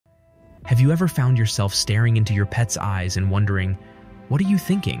Have you ever found yourself staring into your pet's eyes and wondering, what are you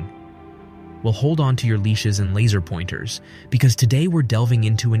thinking? Well, hold on to your leashes and laser pointers, because today we're delving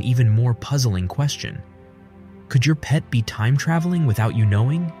into an even more puzzling question. Could your pet be time traveling without you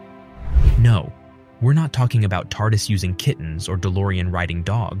knowing? No, we're not talking about TARDIS-using kittens or DeLorean-riding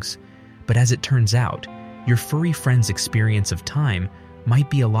dogs, but as it turns out, your furry friend's experience of time might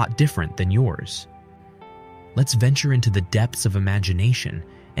be a lot different than yours. Let's venture into the depths of imagination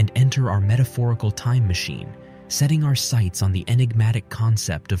and enter our metaphorical time machine, setting our sights on the enigmatic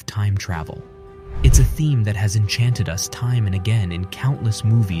concept of time travel. It's a theme that has enchanted us time and again in countless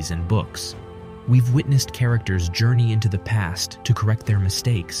movies and books. We've witnessed characters journey into the past to correct their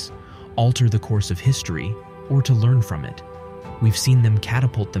mistakes, alter the course of history, or to learn from it. We've seen them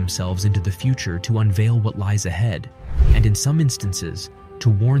catapult themselves into the future to unveil what lies ahead, and in some instances, to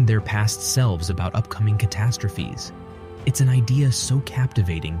warn their past selves about upcoming catastrophes. It's an idea so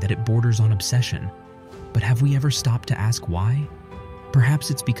captivating that it borders on obsession. But have we ever stopped to ask why? Perhaps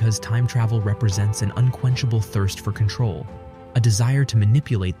it's because time travel represents an unquenchable thirst for control, a desire to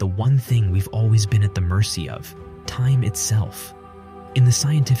manipulate the one thing we've always been at the mercy of, time itself. In the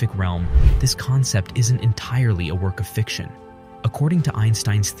scientific realm, this concept isn't entirely a work of fiction. According to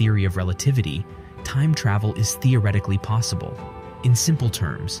Einstein's theory of relativity, time travel is theoretically possible. In simple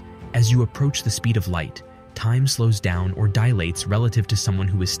terms, as you approach the speed of light, time slows down or dilates relative to someone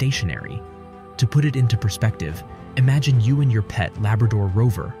who is stationary. To put it into perspective, imagine you and your pet Labrador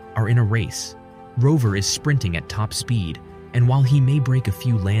Rover are in a race. Rover is sprinting at top speed, and while he may break a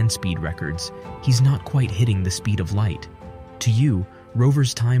few land speed records, he's not quite hitting the speed of light. To you,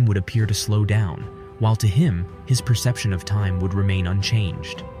 Rover's time would appear to slow down, while to him, his perception of time would remain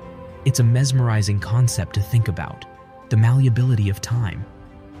unchanged. It's a mesmerizing concept to think about, the malleability of time.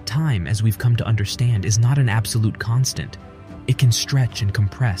 Time, as we've come to understand, is not an absolute constant. It can stretch and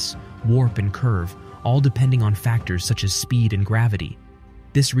compress, warp and curve, all depending on factors such as speed and gravity.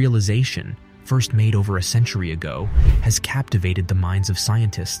 This realization, first made over a century ago, has captivated the minds of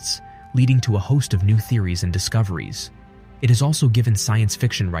scientists, leading to a host of new theories and discoveries. It has also given science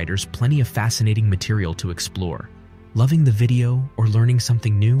fiction writers plenty of fascinating material to explore. Loving the video or learning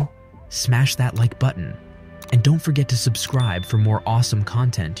something new? Smash that like button. And don't forget to subscribe for more awesome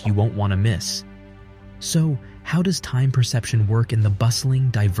content you won't want to miss. So, how does time perception work in the bustling,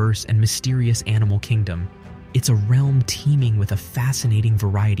 diverse, and mysterious animal kingdom? It's a realm teeming with a fascinating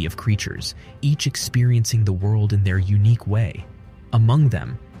variety of creatures, each experiencing the world in their unique way. Among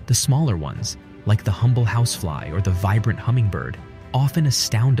them, the smaller ones, like the humble housefly or the vibrant hummingbird, often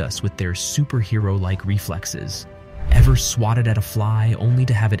astound us with their superhero-like reflexes. Ever swatted at a fly only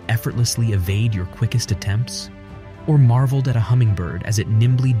to have it effortlessly evade your quickest attempts? Or marveled at a hummingbird as it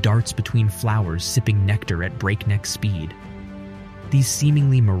nimbly darts between flowers sipping nectar at breakneck speed? These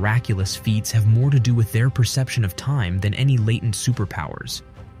seemingly miraculous feats have more to do with their perception of time than any latent superpowers.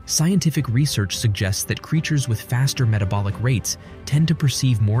 Scientific research suggests that creatures with faster metabolic rates tend to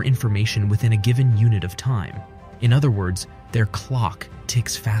perceive more information within a given unit of time. In other words, their clock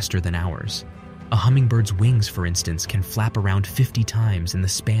ticks faster than ours. A hummingbird's wings, for instance, can flap around 50 times in the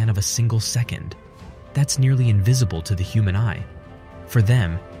span of a single second. That's nearly invisible to the human eye. For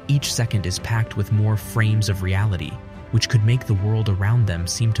them, each second is packed with more frames of reality, which could make the world around them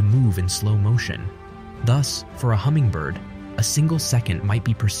seem to move in slow motion. Thus, for a hummingbird, a single second might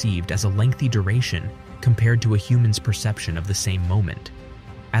be perceived as a lengthy duration compared to a human's perception of the same moment.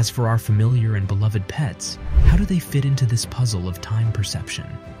 As for our familiar and beloved pets, how do they fit into this puzzle of time perception?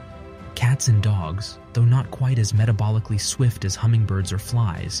 Cats and dogs, though not quite as metabolically swift as hummingbirds or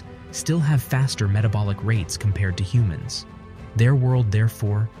flies, still have faster metabolic rates compared to humans. Their world,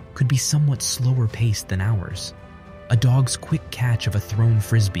 therefore, could be somewhat slower paced than ours. A dog's quick catch of a thrown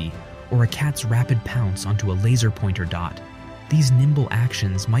frisbee, or a cat's rapid pounce onto a laser pointer dot, these nimble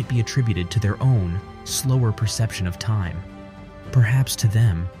actions might be attributed to their own, slower perception of time. Perhaps to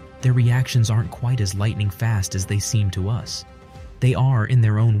them, their reactions aren't quite as lightning fast as they seem to us. They are, in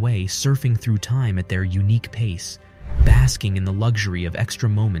their own way, surfing through time at their unique pace, basking in the luxury of extra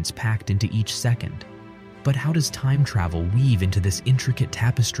moments packed into each second. But how does time travel weave into this intricate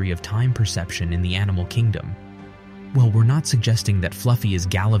tapestry of time perception in the animal kingdom? Well, we're not suggesting that Fluffy is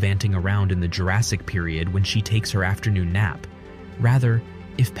gallivanting around in the Jurassic period when she takes her afternoon nap. Rather,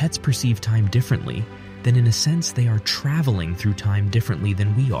 if pets perceive time differently, then in a sense they are traveling through time differently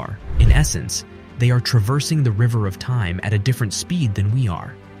than we are. In essence, they are traversing the river of time at a different speed than we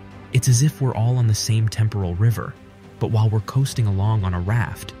are. It's as if we're all on the same temporal river, but while we're coasting along on a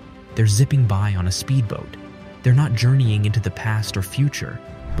raft, they're zipping by on a speedboat. They're not journeying into the past or future,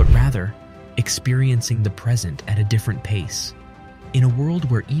 but rather experiencing the present at a different pace. In a world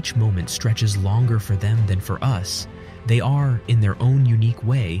where each moment stretches longer for them than for us, they are, in their own unique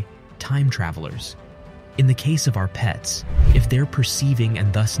way, time travelers. In the case of our pets, if they're perceiving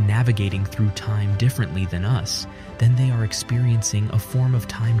and thus navigating through time differently than us, then they are experiencing a form of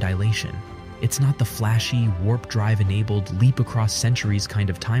time dilation. It's not the flashy, warp drive-enabled, leap across centuries kind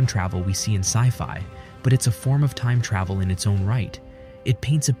of time travel we see in sci-fi, but it's a form of time travel in its own right. It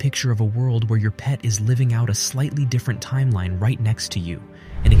paints a picture of a world where your pet is living out a slightly different timeline right next to you,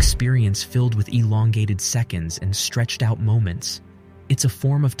 an experience filled with elongated seconds and stretched out moments. It's a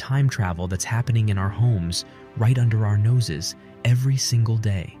form of time travel that's happening in our homes, right under our noses, every single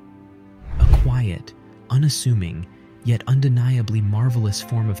day. A quiet, unassuming, yet undeniably marvelous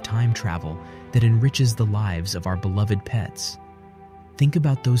form of time travel that enriches the lives of our beloved pets. Think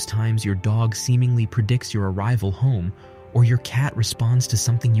about those times your dog seemingly predicts your arrival home, or your cat responds to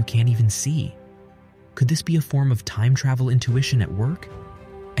something you can't even see. Could this be a form of time travel intuition at work?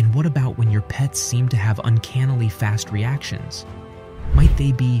 And what about when your pets seem to have uncannily fast reactions? Might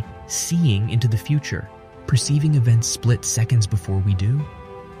they be seeing into the future, perceiving events split seconds before we do?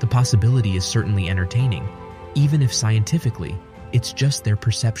 The possibility is certainly entertaining, even if scientifically, it's just their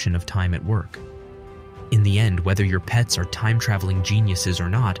perception of time at work. In the end, whether your pets are time-traveling geniuses or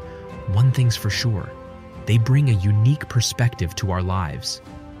not, one thing's for sure: they bring a unique perspective to our lives.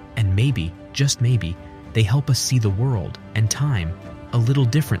 And maybe, just maybe, they help us see the world and time a little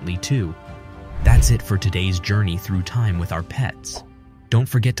differently too. That's it for today's journey through time with our pets. Don't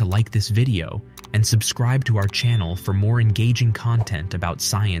forget to like this video and subscribe to our channel for more engaging content about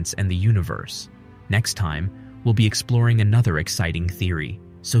science and the universe. Next time, we'll be exploring another exciting theory,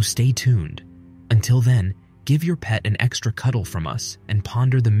 so stay tuned. Until then, give your pet an extra cuddle from us and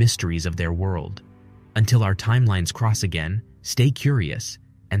ponder the mysteries of their world. Until our timelines cross again, stay curious,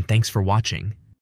 and thanks for watching.